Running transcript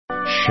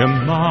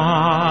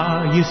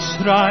Shema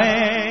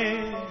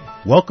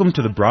Yisrael. Welcome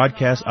to the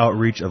broadcast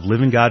outreach of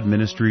Living God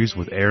Ministries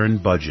with Aaron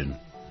Budgen.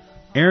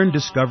 Aaron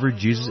discovered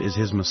Jesus is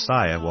his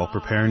Messiah while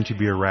preparing to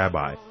be a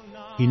rabbi.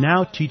 He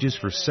now teaches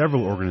for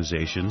several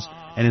organizations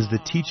and is the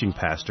teaching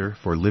pastor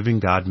for Living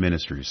God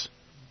Ministries.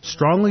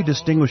 Strongly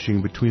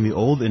distinguishing between the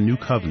Old and New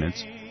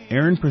Covenants,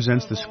 Aaron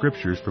presents the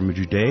Scriptures from a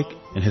Judaic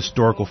and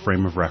historical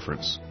frame of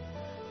reference.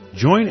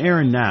 Join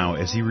Aaron now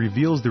as he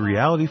reveals the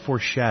reality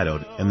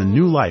foreshadowed and the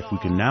new life we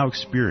can now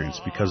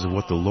experience because of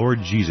what the Lord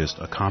Jesus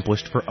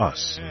accomplished for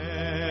us.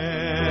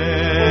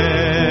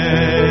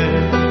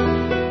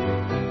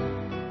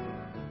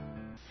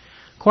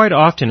 Quite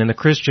often in the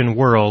Christian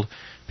world,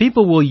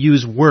 people will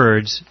use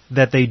words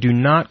that they do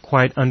not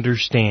quite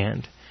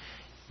understand.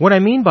 What I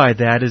mean by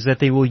that is that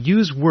they will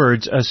use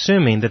words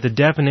assuming that the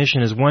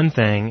definition is one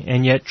thing,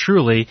 and yet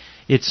truly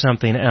it's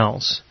something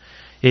else.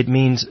 It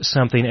means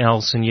something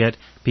else, and yet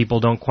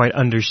people don't quite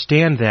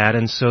understand that,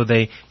 and so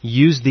they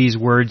use these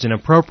words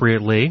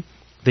inappropriately.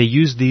 They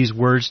use these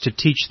words to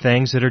teach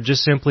things that are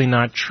just simply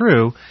not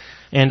true,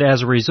 and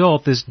as a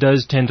result, this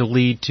does tend to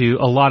lead to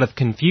a lot of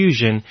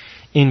confusion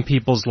in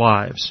people's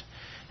lives.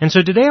 And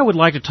so today I would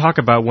like to talk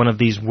about one of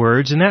these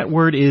words, and that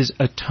word is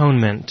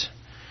atonement.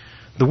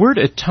 The word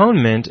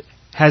atonement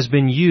has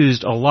been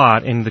used a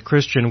lot in the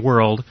Christian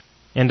world,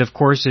 and of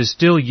course is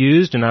still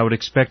used, and I would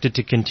expect it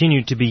to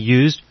continue to be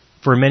used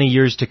for many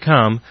years to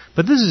come,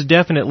 but this is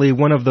definitely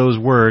one of those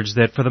words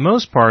that for the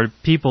most part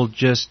people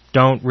just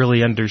don't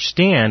really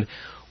understand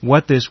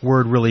what this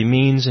word really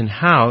means and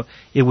how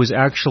it was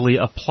actually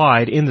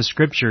applied in the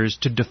Scriptures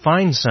to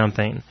define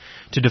something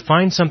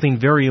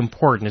very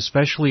important,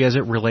 especially as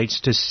it relates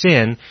to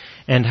sin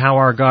and how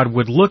our God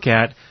would look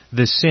at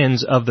the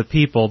sins of the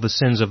people, the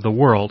sins of the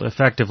world,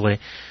 effectively.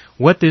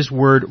 What this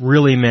word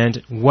really meant,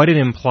 what it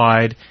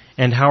implied,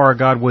 and how our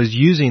God was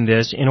using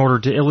this in order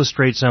to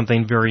illustrate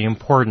something very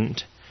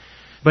important.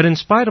 But in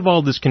spite of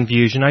all this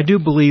confusion, I do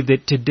believe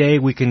that today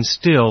we can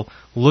still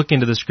look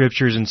into the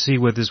Scriptures and see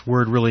what this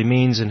word really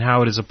means and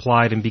how it is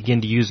applied and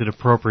begin to use it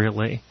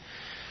appropriately.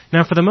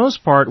 Now, for the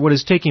most part, what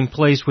is taking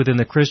place within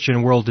the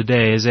Christian world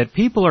today is that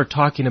people are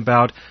talking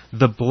about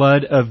the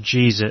blood of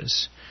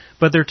Jesus.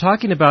 But they're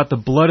talking about the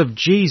blood of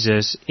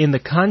Jesus in the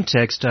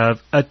context of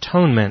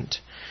atonement.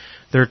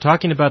 They're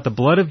talking about the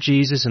blood of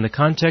Jesus in the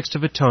context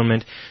of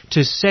atonement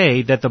to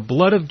say that the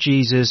blood of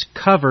Jesus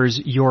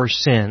covers your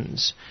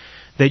sins,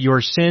 that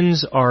your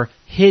sins are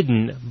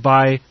hidden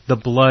by the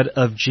blood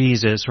of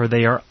Jesus, or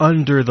they are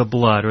under the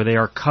blood, or they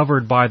are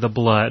covered by the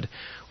blood,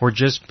 or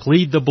just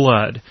plead the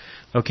blood.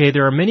 Okay,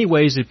 there are many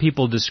ways that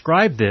people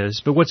describe this,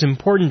 but what's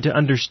important to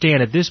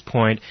understand at this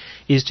point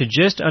is to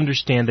just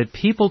understand that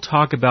people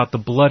talk about the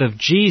blood of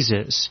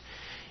Jesus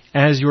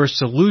as your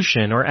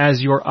solution or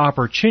as your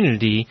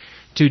opportunity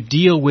to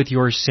deal with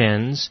your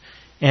sins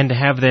and to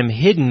have them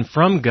hidden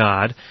from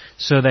God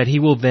so that He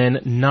will then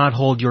not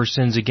hold your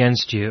sins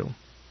against you.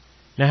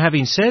 Now,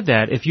 having said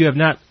that, if you have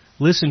not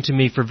listened to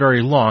me for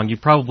very long, you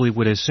probably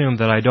would assume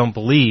that I don't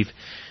believe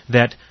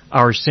that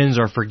our sins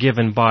are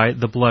forgiven by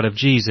the blood of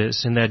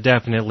Jesus, and that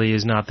definitely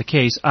is not the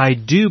case. I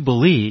do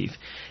believe,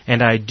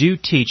 and I do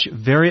teach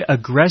very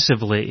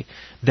aggressively,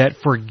 that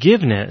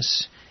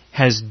forgiveness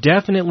has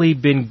definitely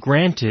been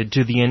granted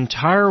to the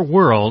entire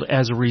world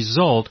as a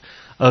result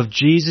of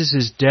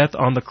Jesus' death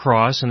on the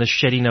cross and the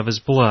shedding of His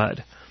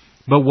blood.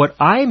 But what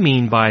I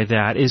mean by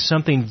that is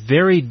something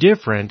very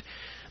different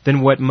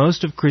than what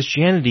most of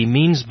Christianity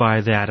means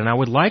by that, and I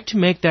would like to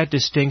make that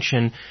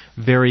distinction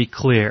very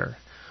clear.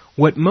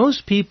 What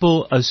most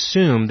people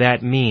assume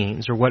that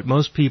means, or what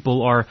most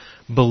people are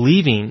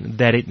believing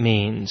that it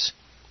means,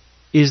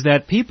 is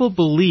that people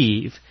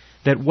believe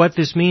that what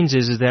this means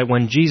is that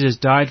when Jesus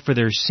died for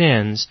their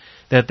sins,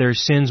 that their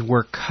sins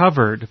were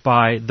covered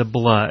by the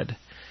blood,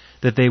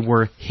 that they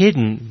were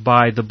hidden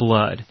by the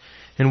blood.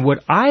 And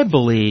what I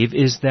believe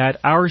is that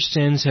our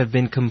sins have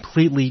been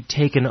completely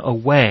taken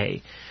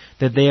away,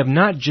 that they have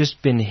not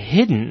just been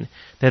hidden,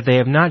 that they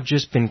have not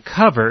just been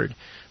covered,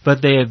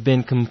 but they have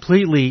been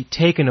completely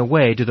taken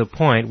away to the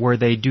point where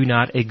they do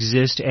not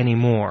exist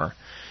anymore.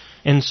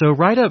 And so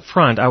right up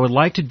front, I would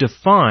like to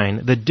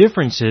define the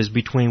differences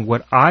between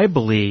what I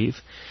believe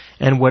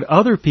and what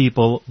other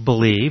people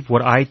believe,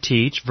 what I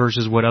teach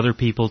versus what other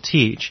people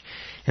teach.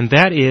 And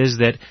that is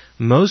that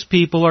most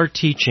people are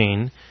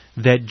teaching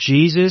that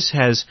Jesus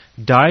has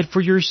died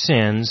for your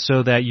sins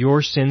so that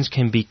your sins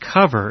can be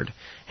covered.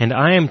 And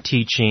I am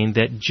teaching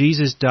that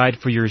Jesus died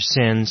for your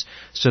sins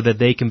so that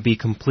they can be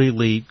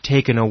completely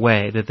taken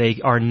away, that they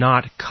are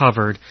not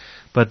covered,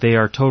 but they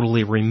are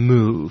totally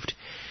removed.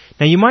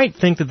 Now you might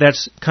think that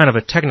that's kind of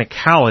a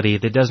technicality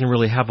that doesn't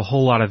really have a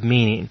whole lot of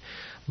meaning,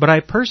 but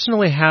I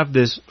personally have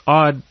this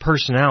odd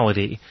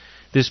personality,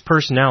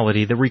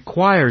 that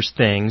requires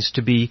things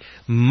to be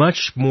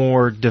much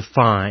more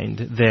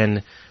defined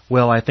than,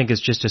 well, I think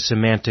it's just a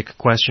semantic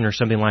question or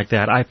something like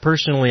that. I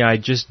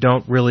just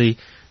don't really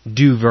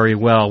do very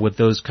well with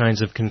those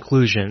kinds of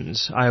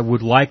conclusions. I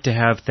would like to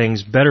have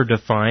things better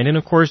defined, and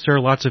of course there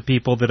are lots of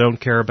people that don't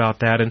care about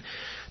that, and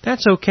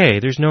That's okay.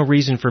 There's no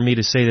reason for me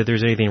to say that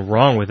there's anything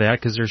wrong with that,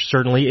 because there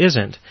certainly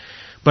isn't.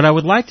 But I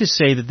would like to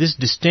say that this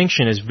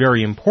distinction is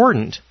very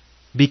important,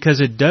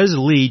 because it does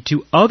lead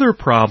to other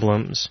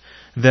problems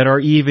that are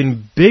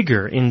even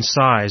bigger in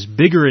size,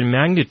 bigger in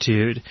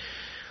magnitude.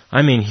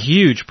 I mean,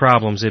 huge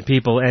problems that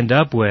people end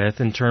up with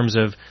in terms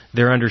of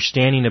their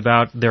understanding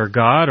about their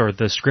God or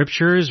the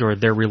Scriptures or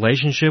their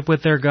relationship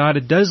with their God.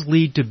 It does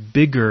lead to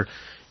bigger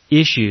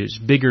issues,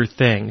 bigger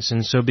things.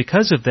 And so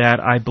because of that,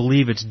 I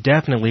believe it's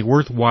definitely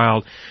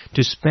worthwhile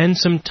to spend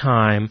some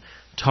time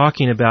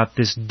talking about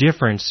this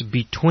difference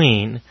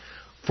between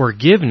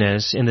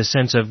forgiveness in the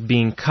sense of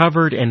being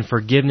covered and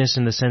forgiveness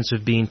in the sense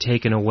of being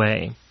taken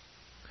away.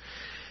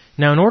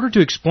 Now, in order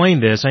to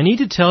explain this, I need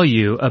to tell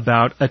you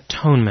about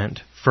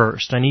atonement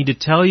first. I need to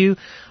tell you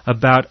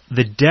about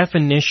the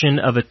definition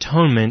of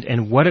atonement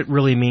and what it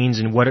really means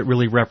and what it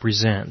really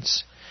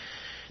represents.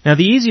 Now,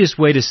 the easiest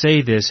way to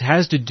say this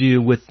has to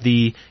do with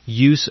the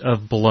use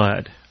of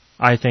blood.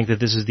 I think that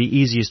this is the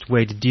easiest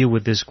way to deal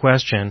with this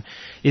question,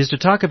 is to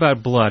talk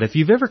about blood. If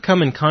you've ever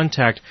come in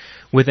contact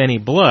with any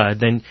blood,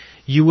 then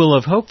you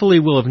hopefully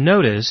will have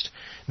noticed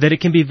that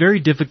it can be very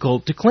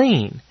difficult to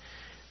clean.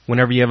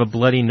 Whenever you have a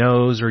bloody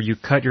nose or you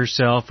cut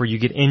yourself or you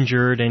get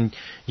injured and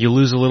you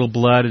lose a little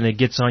blood and it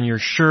gets on your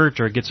shirt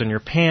or it gets on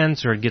your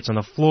pants or it gets on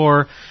the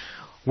floor,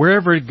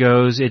 wherever it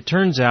goes, it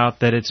turns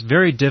out that it's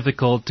very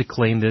difficult to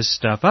clean this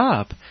stuff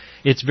up.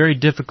 It's very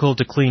difficult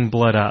to clean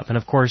blood up. And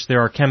of course, there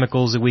are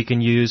chemicals that we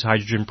can use.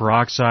 Hydrogen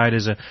peroxide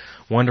is a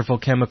wonderful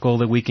chemical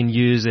that we can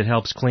use that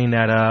helps clean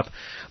that up.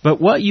 But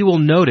what you will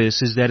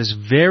notice is that it's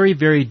very,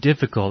 very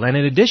difficult. And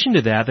in addition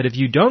to that if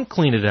you don't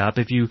clean it up,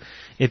 if you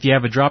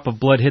have a drop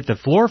of blood hit the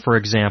floor, for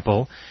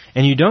example,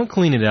 and you don't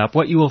clean it up,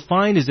 what you will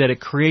find is that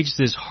it creates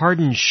this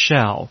hardened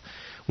shell.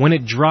 When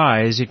it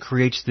dries, it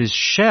creates this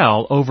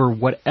shell over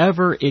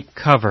whatever it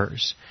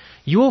covers.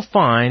 You will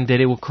find that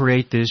it will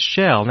create this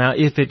shell. Now,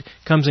 if it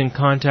comes in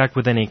contact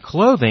with any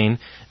clothing,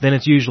 then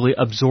it's usually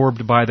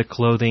absorbed by the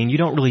clothing. You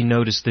don't really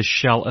notice the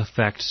shell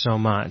effect so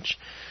much.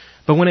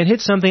 But when it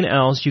hits something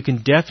else, you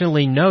can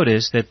definitely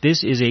notice that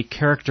this is a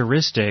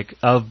characteristic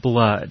of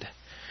blood.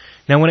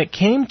 Now, when it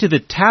came to the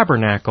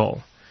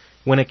tabernacle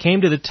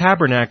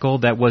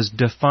that was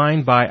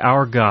defined by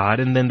our God,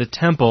 and then the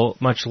temple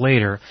much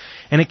later,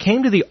 and it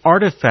came to the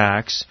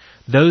artifacts,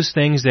 those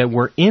things that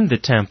were in the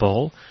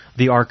temple,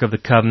 the Ark of the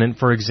Covenant,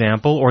 for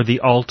example, or the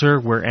altar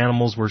where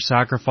animals were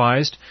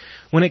sacrificed,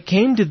 when it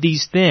came to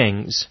these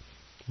things,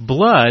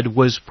 blood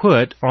was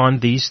put on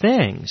these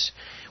things.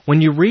 When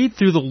you read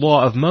through the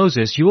law of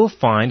Moses, you will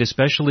find,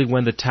 especially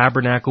when the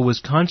tabernacle was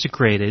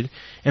consecrated,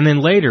 and then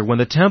later when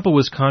the temple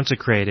was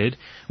consecrated,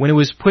 when it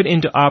was put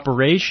into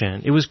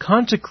operation, it was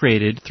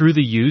consecrated through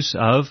the use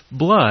of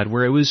blood,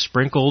 where it was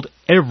sprinkled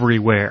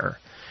everywhere.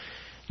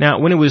 Now,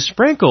 when it was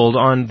sprinkled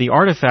on the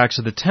artifacts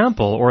of the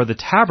temple or the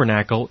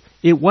tabernacle,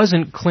 it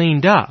wasn't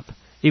cleaned up.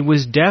 It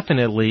was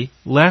definitely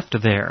left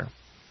there.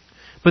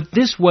 But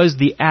this was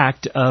the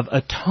act of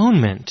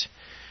atonement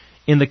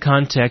in the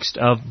context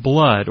of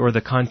blood, or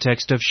the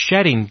context of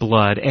shedding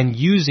blood and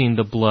using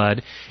the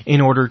blood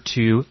in order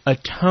to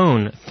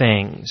atone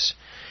things.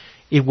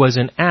 It was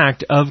an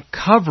act of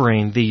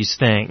covering these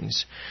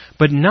things,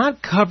 but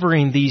not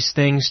covering these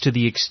things to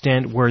the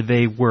extent where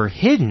they were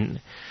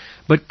hidden,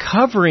 but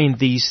covering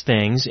these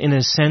things in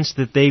a sense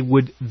that they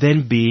would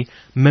then be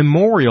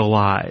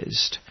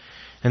memorialized.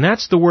 And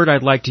that's the word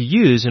I'd like to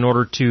use in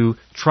order to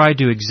try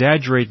to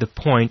exaggerate the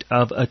point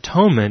of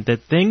atonement,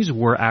 that things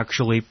were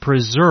actually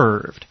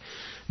preserved.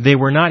 They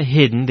were not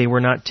hidden, they were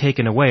not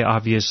taken away,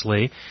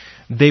 obviously.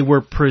 They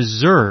were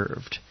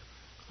preserved.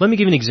 Let me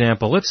give you an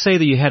example. Let's say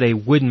that you had a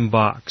wooden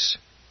box.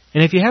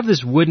 And if you have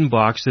this wooden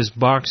box, this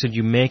box that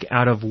you make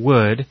out of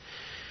wood,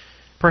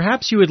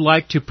 perhaps you would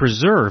like to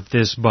preserve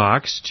this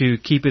box to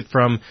keep it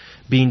from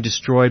being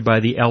destroyed by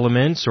the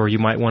elements, or you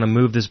might want to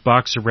move this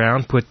box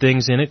around, put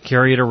things in it,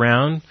 carry it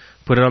around,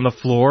 put it on the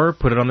floor,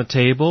 put it on the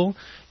table,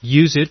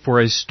 use it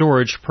for a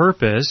storage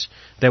purpose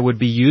that would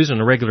be used on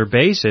a regular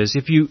basis.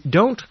 If you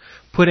don't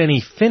put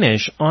any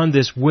finish on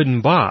this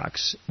wooden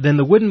box, then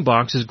the wooden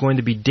box is going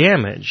to be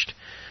damaged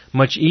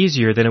much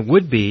easier than it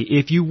would be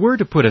if you were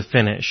to put a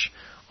finish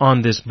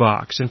on this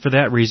box. And for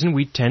that reason,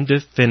 we tend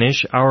to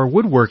finish our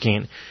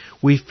woodworking.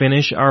 We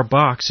finish our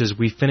boxes,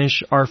 we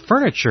finish our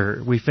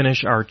furniture, we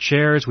finish our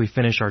chairs, we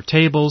finish our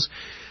tables.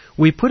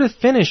 We put a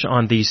finish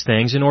on these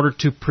things in order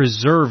to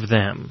preserve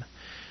them.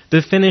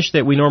 The finish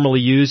that we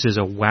normally use is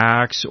a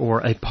wax or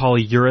a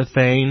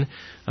polyurethane.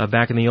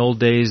 Back in the old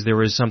days, there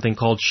was something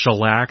called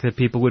shellac that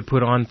people would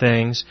put on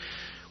things.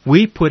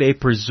 We put a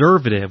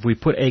preservative, we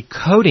put a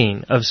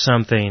coating of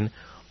something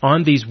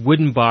on these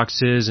wooden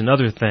boxes and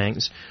other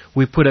things.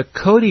 We put a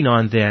coating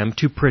on them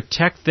to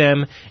protect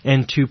them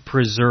and to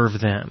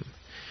preserve them.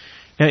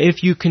 Now,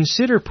 if you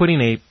consider putting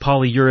a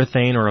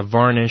polyurethane or a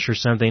varnish or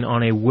something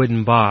on a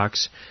wooden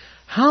box,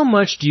 how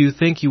much do you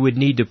think you would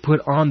need to put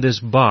on this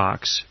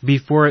box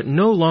before it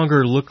no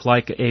longer looked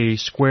like a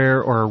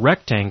square or a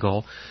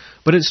rectangle,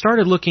 but it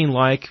started looking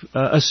like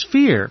a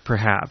sphere,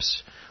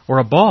 perhaps, or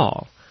a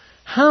ball?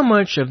 how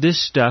much of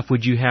this stuff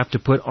would you have to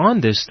put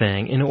on this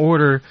thing in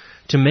order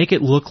to make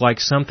it look like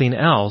something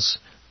else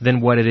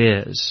than what it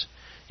is?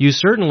 You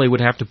certainly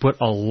would have to put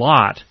a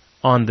lot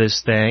on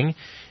this thing,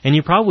 and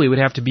you probably would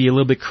have to be a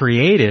little bit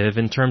creative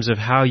in terms of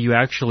how you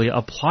actually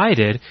applied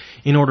it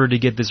in order to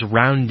get this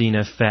rounding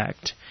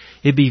effect.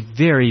 It'd be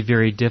very,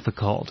 very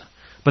difficult.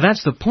 But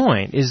that's the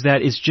point, is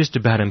that it's just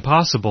about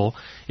impossible,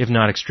 if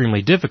not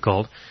extremely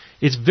difficult.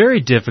 It's very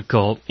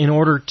difficult in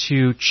order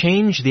to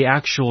change the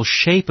actual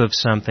shape of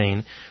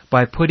something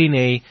by putting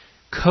a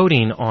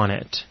coating on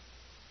it.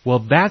 Well,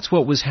 that's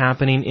what was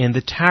happening in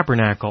the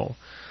tabernacle.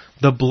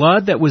 The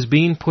blood that was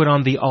being put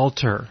on the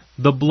altar,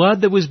 the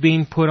blood that was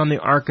being put on the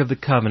Ark of the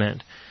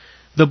Covenant,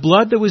 the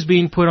blood that was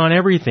being put on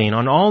everything,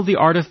 on all the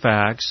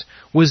artifacts,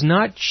 was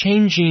not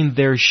changing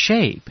their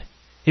shape.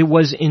 It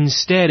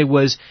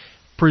was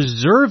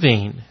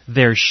preserving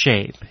their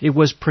shape. It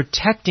was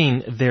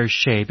protecting their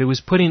shape. It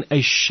was putting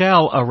a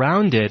shell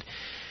around it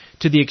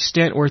to the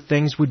extent where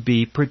things would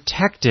be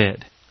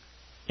protected.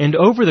 And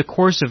over the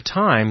course of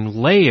time,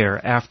 layer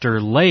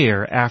after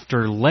layer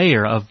after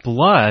layer of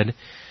blood,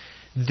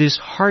 this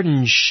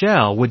hardened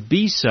shell would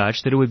be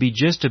such that it would be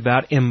just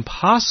about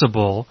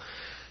impossible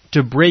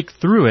to break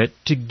through it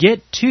to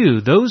get to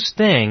those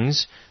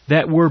things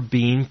that were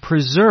being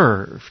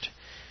preserved.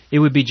 It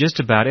would be just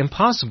about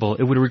impossible.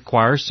 It would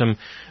require some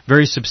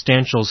very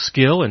substantial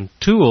skill and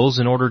tools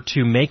in order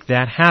to make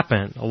that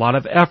happen. A lot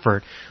of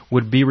effort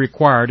would be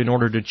required in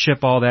order to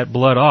chip all that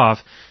blood off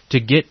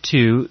to get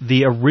to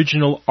the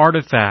original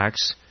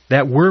artifacts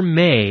that were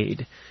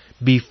made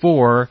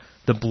before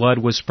the blood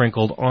was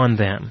sprinkled on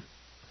them.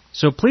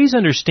 So please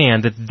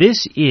understand that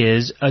this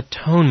is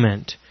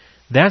atonement.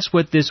 That's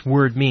what this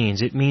word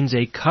means. It means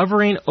a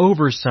covering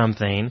over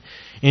something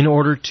in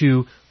order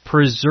to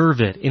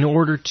preserve it, in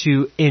order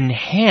to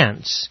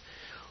enhance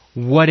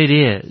what it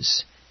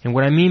is. And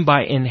what I mean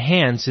by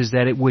enhance is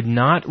that it would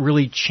not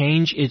really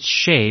change its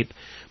shape,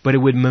 but it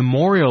would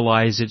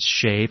memorialize its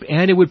shape,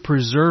 and it would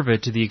preserve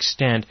it to the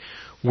extent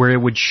where it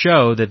would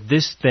show that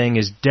this thing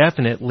is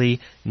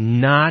definitely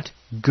not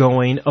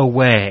going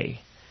away.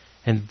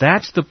 And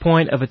that's the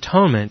point of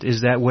atonement,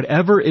 is that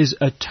whatever is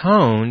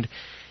atoned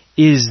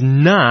is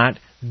not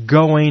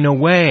going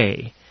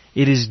away.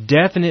 It is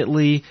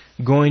definitely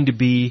going to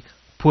be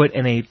put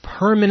in a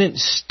permanent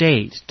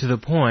state to the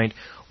point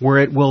where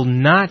it will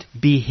not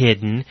be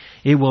hidden,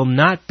 it will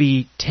not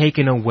be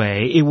taken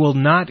away, it will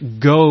not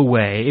go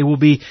away, it will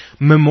be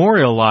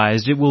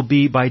memorialized, it will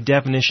be, by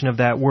definition of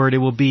that word, it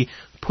will be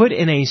put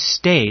in a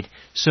state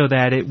so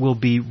that it will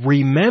be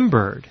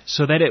remembered,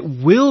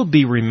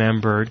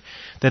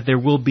 that there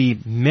will be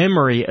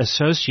memory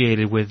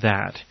associated with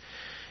that.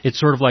 It's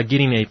sort of like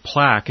getting a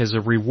plaque as a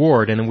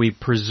reward, and then we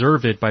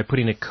preserve it by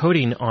putting a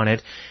coating on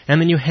it,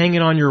 and then you hang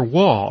it on your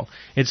wall.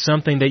 It's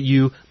something that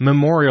you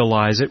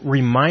memorialize. It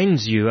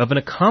reminds you of an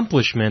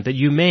accomplishment that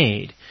you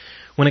made.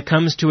 When it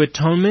comes to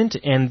atonement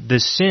and the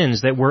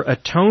sins that were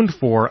atoned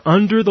for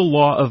under the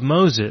law of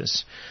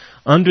Moses,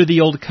 under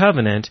the Old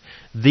Covenant,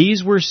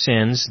 these were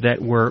sins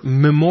that were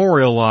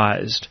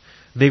memorialized.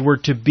 They were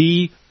to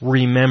be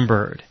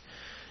remembered.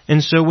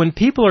 And so when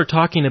people are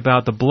talking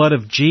about the blood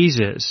of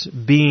Jesus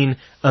being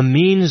a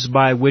means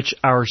by which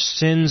our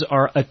sins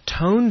are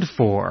atoned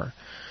for,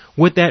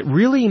 what that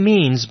really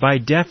means by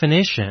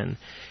definition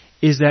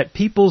is that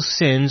people's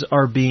sins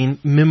are being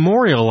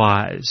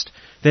memorialized,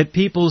 that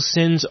people's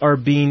sins are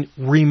being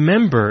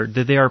remembered,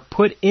 that they are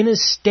put in a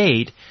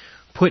state,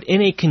 put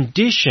in a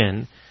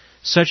condition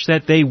such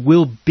that they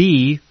will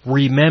be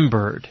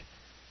remembered.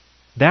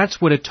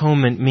 That's what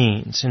atonement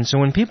means. And so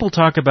when people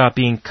talk about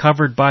being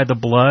covered by the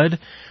blood,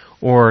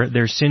 or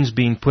their sins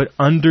being put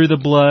under the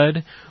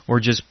blood, or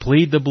just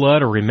plead the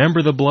blood, or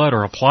remember the blood,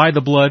 or apply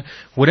the blood,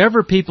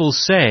 whatever people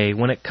say,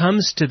 when it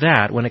comes to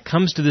that, when it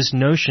comes to this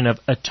notion of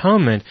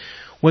atonement,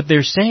 what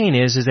they're saying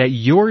is that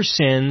your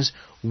sins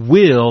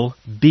will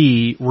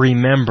be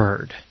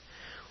remembered.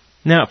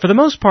 Now, for the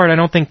most part, I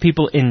don't think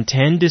people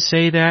intend to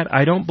say that.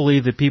 I don't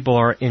believe that people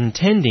are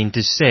intending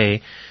to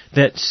say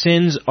that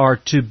sins are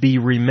to be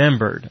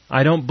remembered.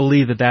 I don't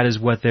believe that that is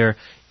what their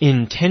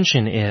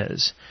intention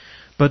is.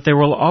 But there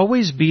will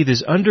always be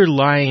this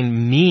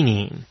underlying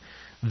meaning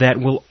that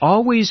will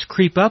always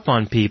creep up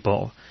on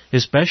people,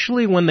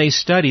 especially when they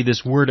study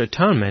this word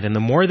atonement. And the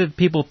more that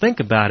people think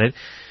about it,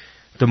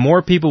 the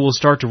more people will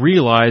start to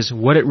realize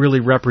what it really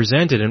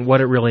represented and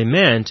what it really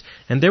meant.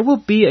 And there will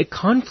be a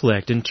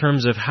conflict in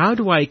terms of how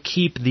do I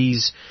keep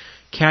these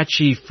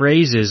catchy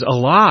phrases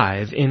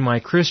alive in my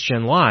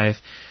Christian life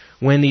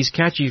when these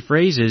catchy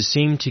phrases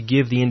seem to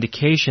give the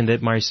indication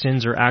that my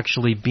sins are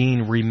actually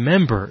being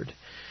remembered,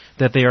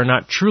 that they are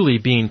not truly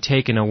being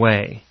taken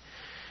away.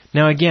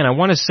 Now again, I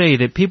want to say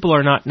that people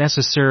are not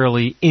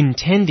necessarily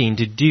intending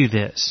to do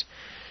this.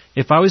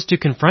 If I was to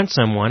confront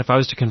someone, if I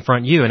was to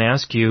confront you and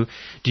ask you,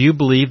 do you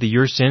believe that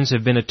your sins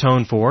have been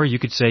atoned for? You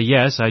could say,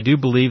 yes, I do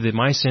believe that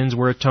my sins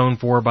were atoned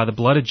for by the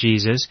blood of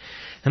Jesus.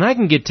 And I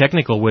can get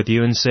technical with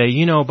you and say,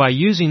 by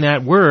using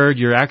that word,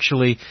 you're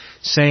actually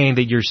saying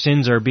that your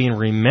sins are being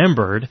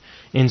remembered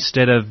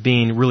instead of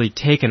being really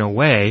taken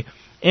away.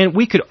 And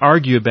we could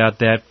argue about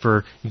that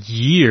for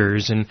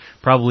years and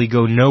probably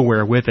go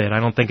nowhere with it. I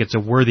don't think it's a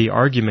worthy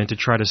argument to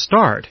try to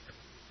start.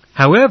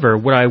 However,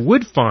 what I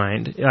would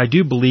find, I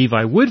do believe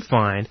I would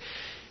find,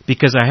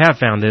 because I have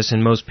found this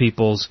in most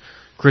people's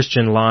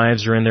Christian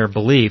lives or in their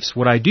beliefs,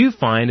 what I do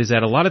find is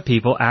that a lot of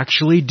people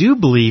actually do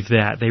believe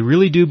that. They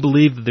really do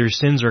believe that their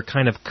sins are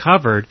kind of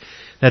covered,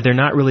 that they're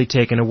not really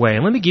taken away.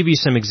 And let me give you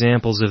some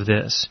examples of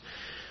this.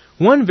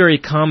 One very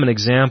common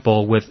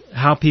example with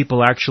how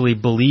people actually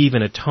believe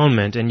in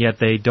atonement, and yet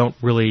they don't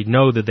really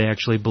know that they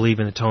actually believe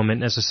in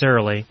atonement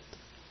necessarily.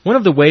 One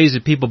of the ways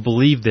that people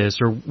believe this,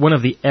 or one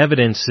of the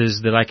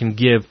evidences that I can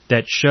give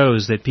that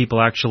shows that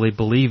people actually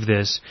believe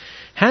this,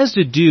 has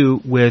to do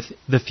with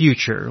the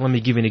future. Let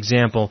me give you an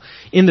example.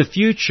 In the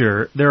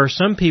future, there are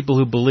some people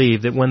who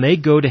believe that when they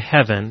go to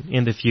heaven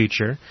in the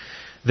future,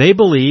 they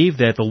believe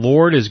that the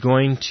Lord is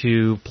going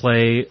to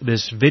play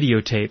this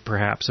videotape,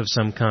 perhaps, of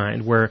some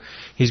kind, where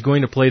He's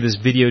going to play this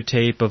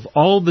videotape of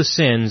all the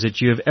sins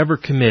that you have ever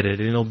committed,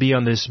 and it'll be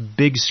on this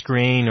big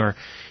screen or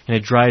in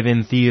a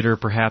drive-in theater,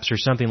 perhaps, or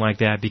something like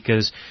that,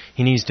 because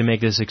He needs to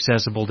make this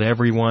accessible to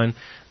everyone,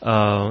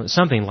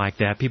 something like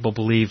that. People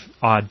believe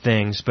odd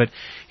things, but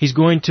He's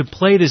going to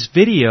play this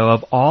video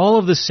of all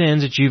of the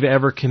sins that you've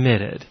ever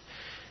committed.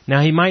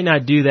 Now, He might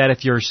not do that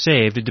if you're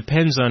saved. It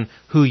depends on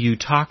who you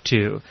talk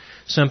to.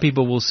 Some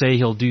people will say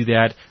He'll do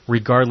that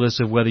regardless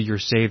of whether you're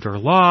saved or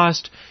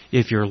lost.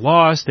 If you're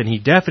lost, then He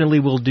definitely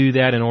will do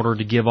that in order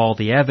to give all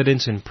the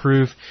evidence and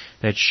proof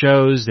that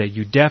shows that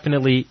you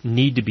definitely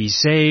need to be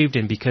saved,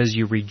 and because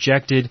you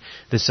rejected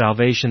the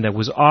salvation that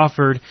was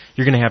offered,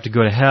 you're going to have to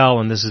go to hell,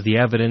 and this is the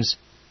evidence.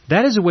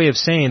 That is a way of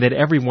saying that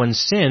everyone's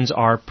sins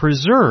are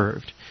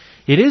preserved.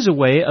 It is a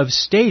way of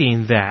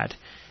stating that.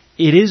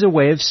 It is a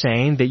way of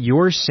saying that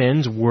your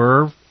sins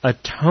were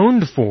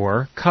atoned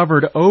for,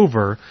 covered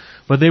over,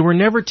 but they were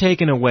never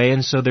taken away,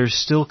 and so they're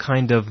still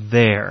kind of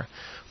there.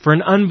 For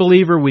an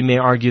unbeliever, we may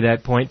argue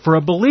that point. For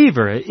a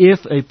believer,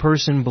 if a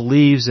person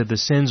believes that the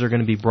sins are going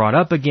to be brought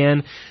up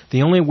again,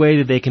 the only way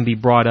that they can be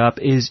brought up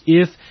is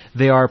if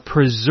they are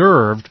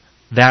preserved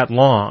that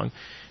long,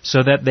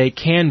 so that they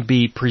can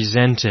be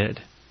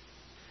presented.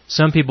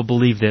 Some people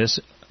believe this.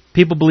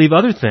 People believe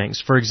other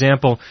things. For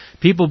example,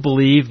 people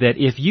believe that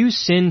if you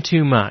sin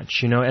too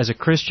much, as a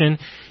Christian,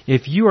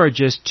 if you are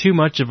just too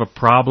much of a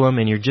problem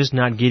and you're just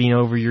not getting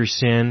over your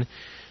sin,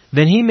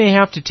 then He may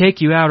have to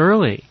take you out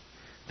early.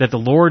 That the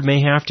Lord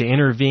may have to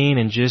intervene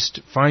and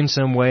just find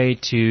some way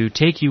to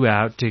take you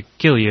out, to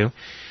kill you,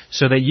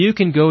 so that you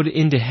can go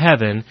into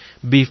heaven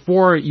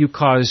before you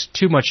cause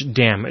too much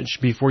damage,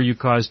 before you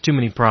cause too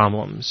many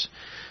problems.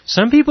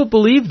 Some people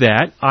believe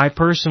that. I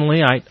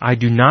personally, I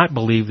do not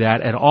believe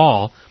that at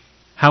all.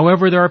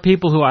 However, there are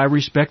people who I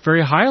respect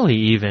very highly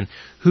even,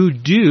 who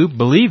do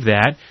believe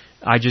that.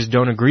 I just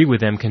don't agree with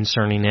them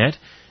concerning it.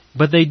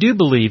 But they do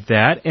believe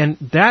that, and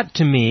that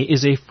to me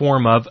is a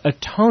form of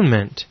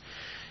atonement.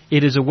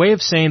 It is a way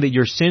of saying that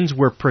your sins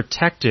were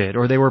protected,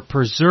 or they were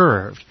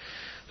preserved,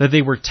 that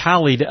they were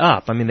tallied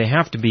up. I mean, they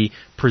have to be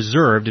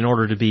preserved in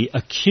order to be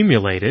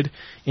accumulated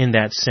in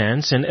that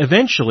sense. And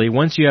eventually,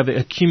 once you have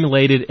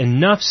accumulated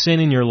enough sin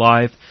in your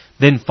life,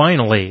 then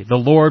finally, the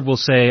Lord will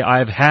say,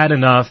 I've had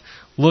enough.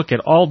 Look at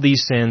all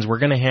these sins. We're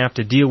going to have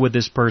to deal with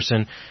this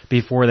person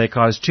before they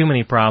cause too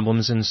many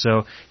problems, and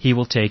so He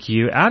will take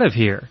you out of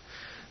here.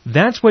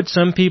 That's what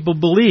some people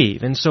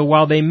believe. And so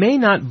while they may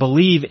not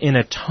believe in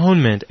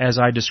atonement, as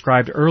I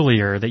described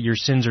earlier, that your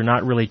sins are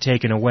not really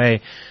taken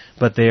away,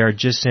 but they are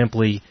just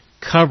simply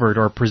covered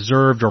or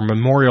preserved or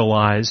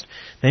memorialized,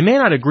 they may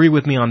not agree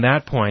with me on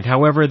that point.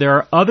 However, there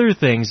are other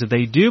things that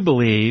they do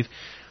believe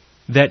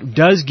that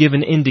does give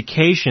an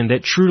indication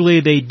that truly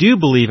they do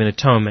believe in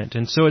atonement.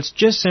 And so it's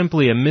just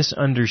simply a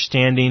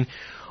misunderstanding,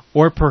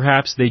 or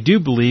perhaps they do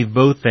believe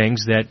both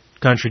things that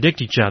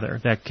contradict each other.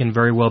 That can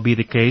very well be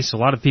the case. A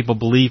lot of people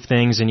believe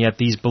things, and yet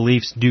these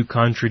beliefs do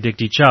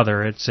contradict each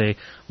other. It's a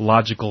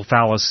logical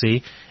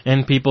fallacy,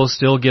 and people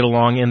still get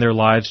along in their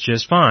lives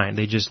just fine.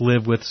 They just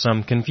live with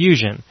some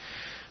confusion.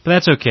 But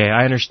that's okay.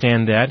 I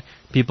understand that.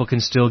 People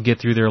can still get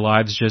through their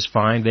lives just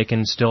fine. They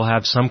can still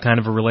have some kind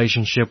of a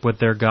relationship with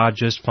their God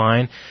just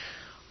fine.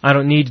 I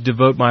don't need to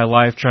devote my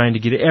life trying to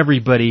get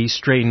everybody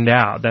straightened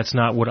out. That's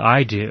not what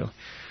I do.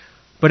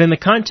 But in the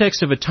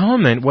context of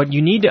atonement, what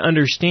you need to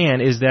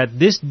understand is that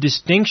this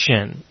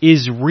distinction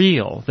is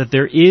real, that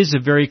there is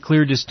a very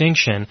clear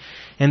distinction,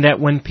 and that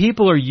when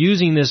people are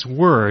using this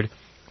word,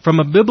 from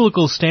a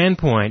biblical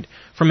standpoint,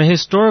 from a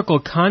historical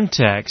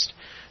context,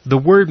 the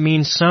word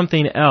means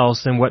something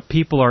else than what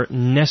people are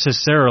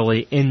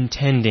necessarily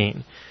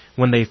intending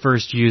when they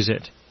first use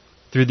it.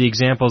 Through the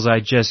examples I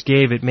just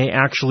gave, it may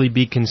actually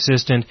be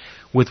consistent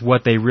with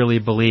what they really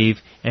believe,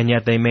 and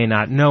yet they may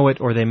not know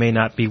it, or they may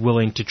not be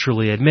willing to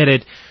truly admit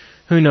it.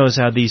 Who knows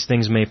how these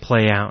things may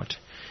play out?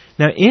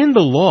 Now, in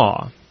the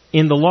law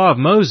of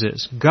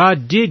Moses,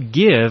 God did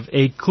give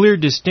a clear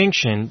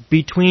distinction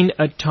between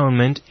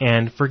atonement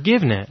and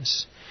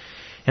forgiveness.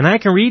 And I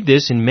can read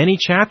this in many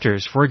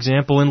chapters. For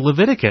example, in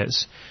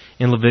Leviticus.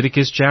 In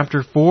Leviticus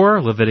chapter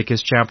 4,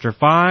 Leviticus chapter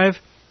 5,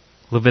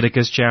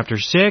 Leviticus chapter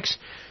 6,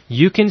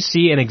 you can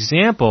see an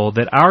example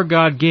that our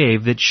God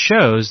gave that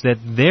shows that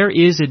there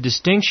is a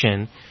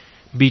distinction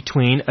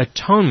between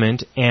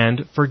atonement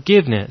and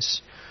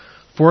forgiveness.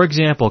 For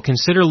example,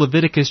 consider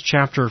Leviticus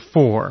chapter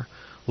 4.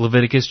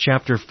 Leviticus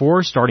chapter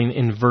 4, starting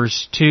in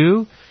verse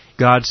 2,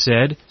 God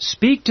said,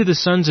 "Speak to the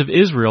sons of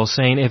Israel,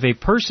 saying, if a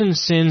person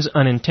sins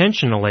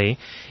unintentionally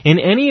in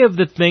any of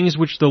the things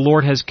which the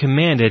Lord has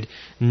commanded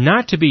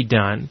not to be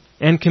done,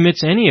 and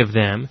commits any of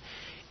them,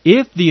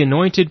 if the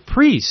anointed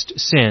priest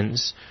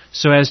sins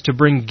so as to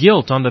bring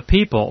guilt on the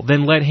people,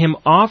 then let him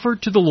offer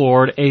to the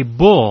Lord a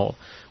bull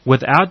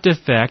without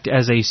defect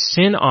as a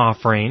sin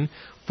offering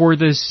for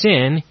the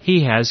sin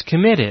he has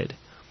committed."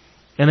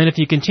 And then if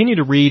you continue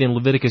to read in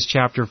Leviticus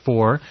chapter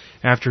 4,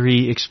 after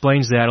he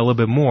explains that a little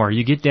bit more,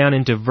 you get down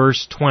into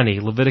verse 20.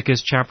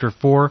 Leviticus chapter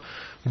 4,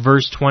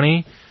 verse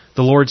 20,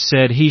 the Lord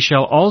said, "He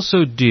shall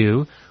also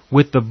do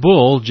with the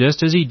bull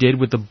just as he did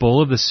with the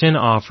bull of the sin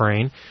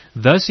offering.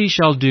 Thus he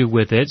shall do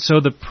with it. So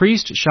the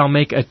priest shall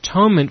make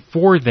atonement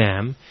for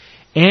them,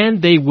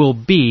 and they will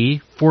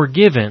be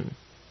forgiven."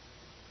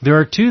 There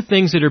are two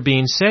things that are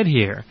being said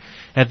here.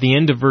 At the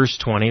end of verse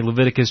 20,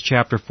 Leviticus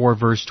chapter 4,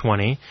 verse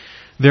 20,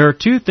 there are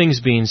two things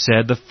being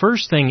said. The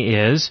first thing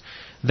is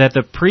that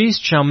the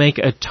priest shall make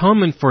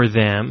atonement for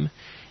them,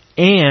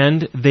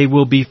 and they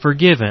will be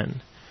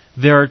forgiven.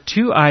 There are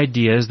two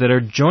ideas that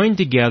are joined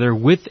together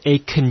with a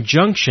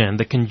conjunction.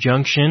 The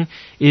conjunction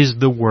is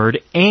the word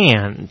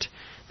 "and."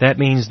 That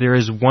means there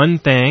is one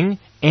thing,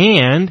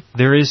 and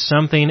there is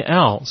something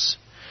else.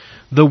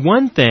 The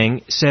one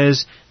thing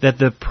says that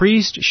the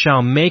priest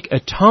shall make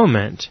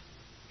atonement,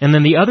 and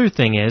then the other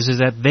thing is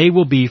that they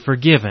will be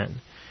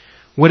forgiven.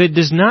 What it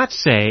does not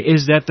say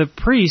is that the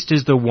priest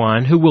is the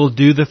one who will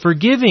do the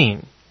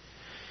forgiving.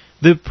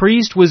 The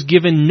priest was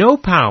given no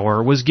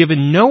power, was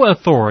given no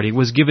authority,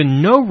 was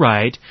given no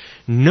right,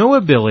 no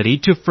ability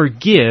to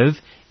forgive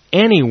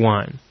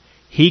anyone.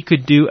 He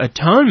could do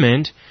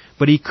atonement,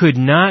 but he could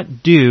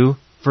not do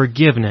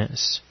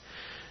forgiveness.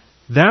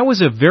 That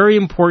was a very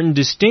important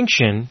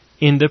distinction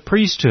in the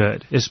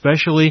priesthood,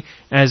 especially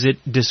as it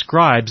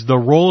describes the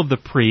role of the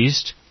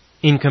priest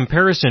in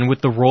comparison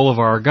with the role of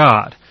our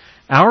God.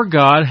 Our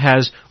God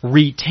has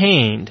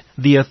retained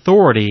the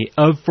authority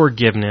of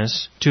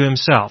forgiveness to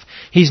himself.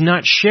 He's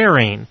not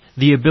sharing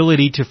the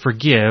ability to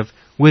forgive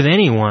with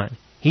anyone.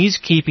 He's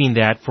keeping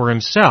that for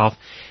himself.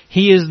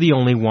 He is the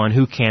only one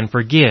who can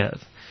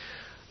forgive.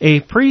 A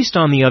priest,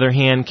 on the other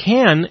hand,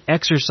 can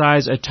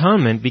exercise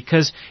atonement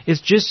because it's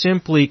just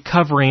simply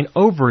covering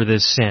over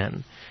this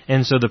sin.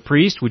 And so the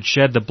priest would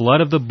shed the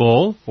blood of the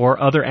bull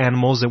or other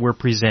animals that were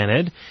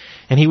presented,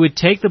 and he would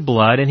take the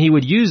blood and he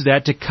would use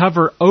that to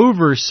cover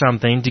over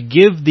something, to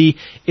give the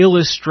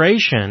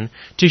illustration,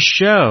 to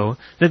show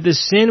that the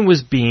sin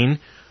was being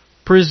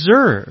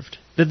preserved,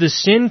 that the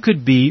sin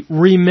could be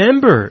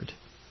remembered.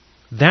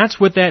 That's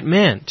what that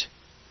meant.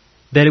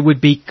 That it would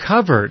be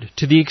covered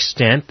to the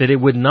extent that it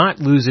would not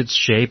lose its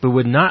shape, it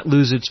would not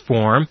lose its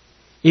form.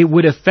 It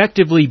would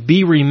effectively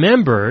be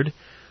remembered,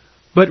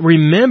 but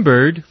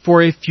remembered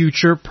for a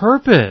future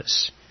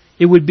purpose.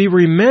 It would be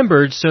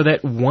remembered so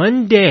that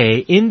one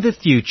day in the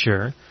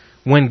future,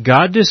 when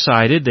God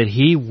decided that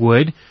He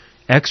would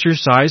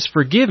exercise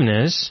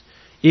forgiveness,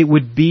 it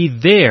would be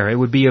there, it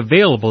would be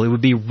available, it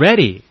would be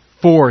ready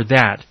for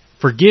that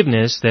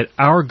forgiveness that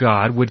our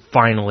God would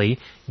finally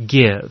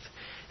give.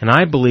 And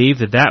I believe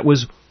that that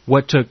was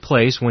what took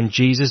place when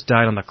Jesus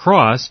died on the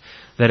cross,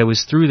 that it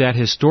was through that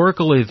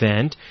historical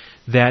event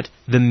that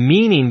the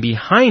meaning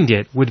behind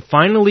it would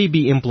finally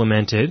be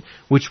implemented,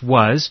 which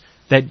was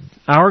that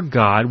our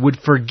God would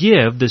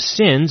forgive the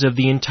sins of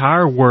the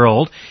entire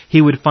world.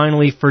 He would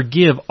finally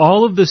forgive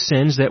all of the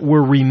sins that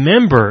were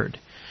remembered.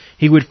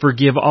 He would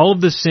forgive all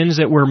of the sins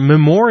that were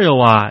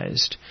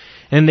memorialized.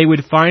 And they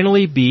would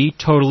finally be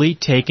totally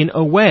taken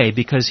away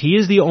because He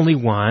is the only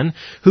one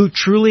who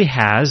truly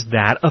has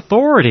that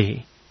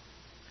authority.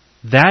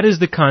 That is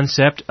the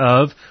concept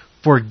of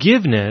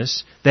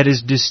forgiveness that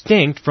is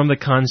distinct from the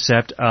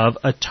concept of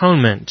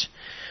atonement.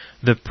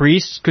 The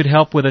priests could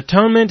help with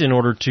atonement in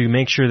order to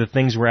make sure that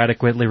things were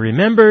adequately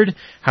remembered.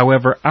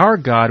 However, our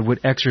God would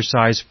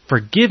exercise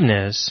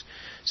forgiveness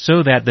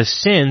so that the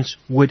sins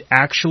would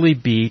actually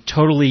be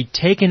totally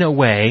taken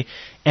away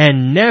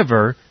and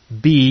never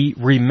be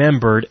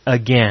remembered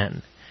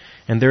again.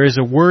 And there is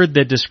a word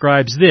that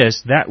describes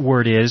this. That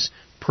word is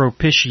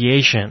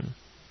propitiation.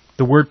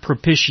 The word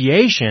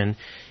propitiation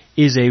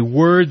is a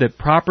word that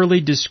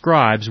properly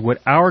describes what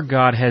our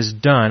God has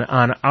done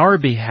on our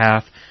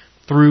behalf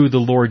through the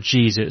Lord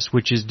Jesus,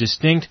 which is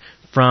distinct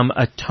from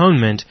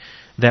atonement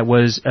that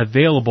was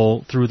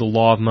available through the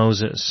law of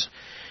Moses.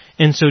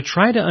 And so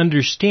try to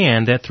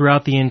understand that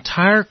throughout the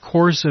entire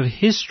course of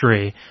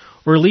history,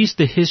 or at least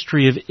the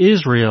history of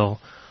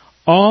Israel,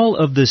 all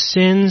of the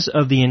sins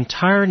of the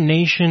entire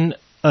nation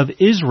of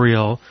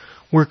Israel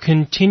were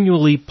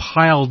continually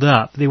piled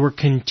up. They were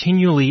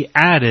continually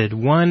added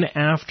one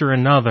after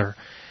another.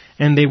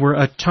 And they were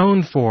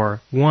atoned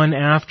for one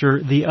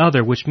after the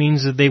other, which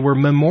means that they were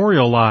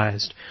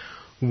memorialized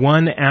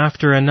one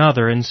after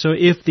another. And so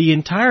if the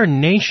entire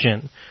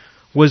nation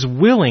was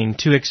willing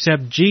to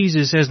accept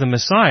Jesus as the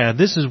Messiah,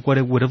 this is what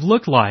it would have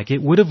looked like.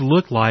 It would have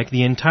looked like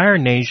the entire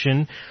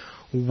nation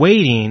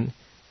waiting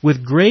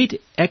with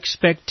great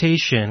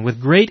expectation,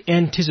 with great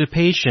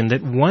anticipation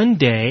that one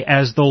day,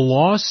 as the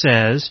law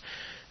says,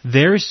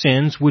 their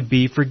sins would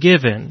be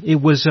forgiven.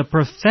 It was a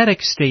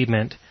prophetic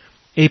statement,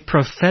 a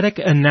prophetic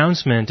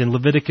announcement in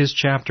Leviticus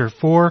chapter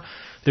 4.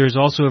 There's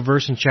also a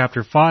verse in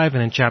chapter 5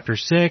 and in chapter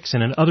 6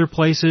 and in other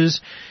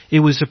places.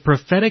 It was a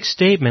prophetic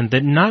statement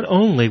that not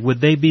only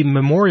would they be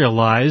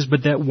memorialized,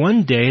 but that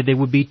one day they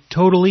would be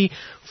totally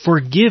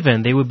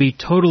forgiven. They would be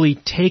totally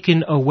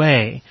taken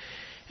away.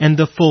 And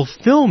the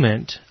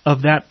fulfillment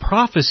of that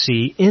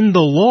prophecy in the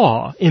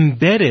law,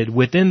 embedded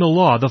within the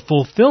law, the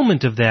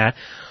fulfillment of that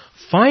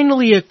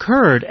finally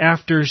occurred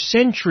after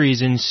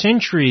centuries and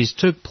centuries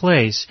took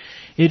place.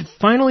 It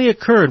finally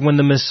occurred when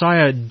the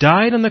Messiah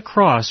died on the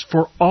cross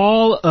for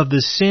all of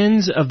the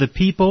sins of the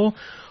people,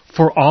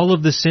 for all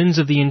of the sins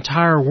of the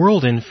entire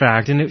world, in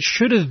fact. And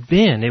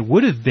it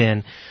would have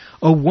been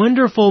a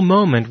wonderful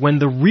moment when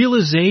the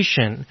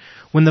realization,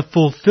 when the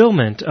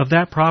fulfillment of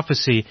that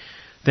prophecy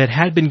that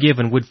had been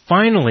given would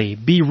finally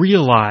be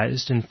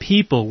realized, and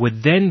people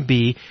would then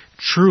be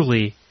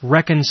truly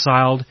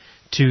reconciled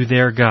to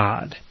their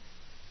God.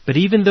 But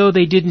even though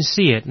they didn't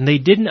see it and they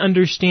didn't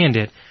understand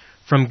it,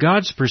 from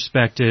God's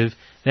perspective,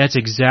 that's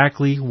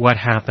exactly what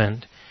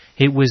happened.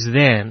 It was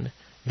then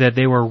that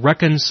they were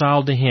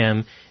reconciled to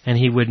Him, and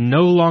He would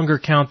no longer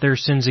count their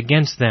sins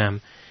against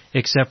them,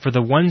 except for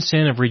the one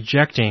sin of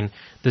rejecting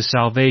the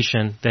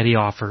salvation that He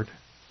offered.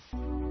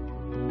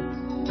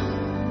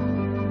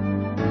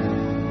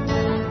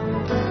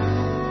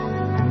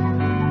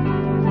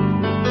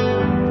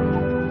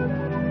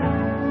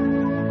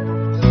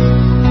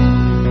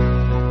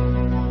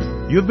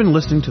 You have been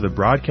listening to the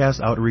broadcast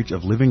outreach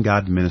of Living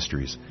God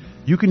Ministries.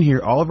 You can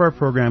hear all of our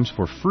programs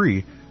for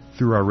free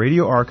through our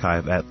radio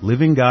archive at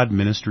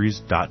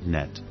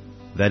livinggodministries.net.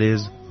 That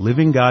is,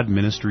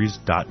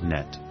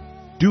 livinggodministries.net.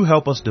 Do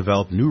help us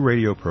develop new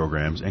radio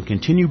programs and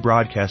continue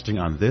broadcasting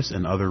on this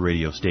and other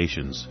radio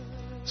stations.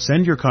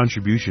 Send your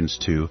contributions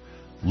to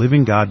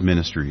Living God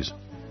Ministries,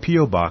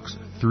 P.O. Box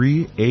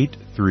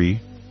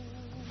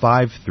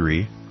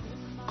 38353,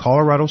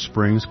 Colorado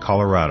Springs,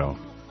 Colorado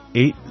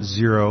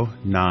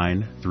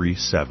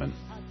 80937,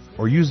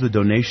 or use the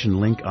donation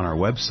link on our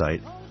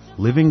website,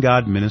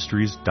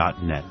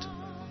 livinggodministries.net.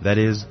 That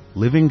is,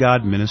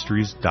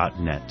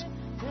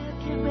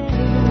 livinggodministries.net.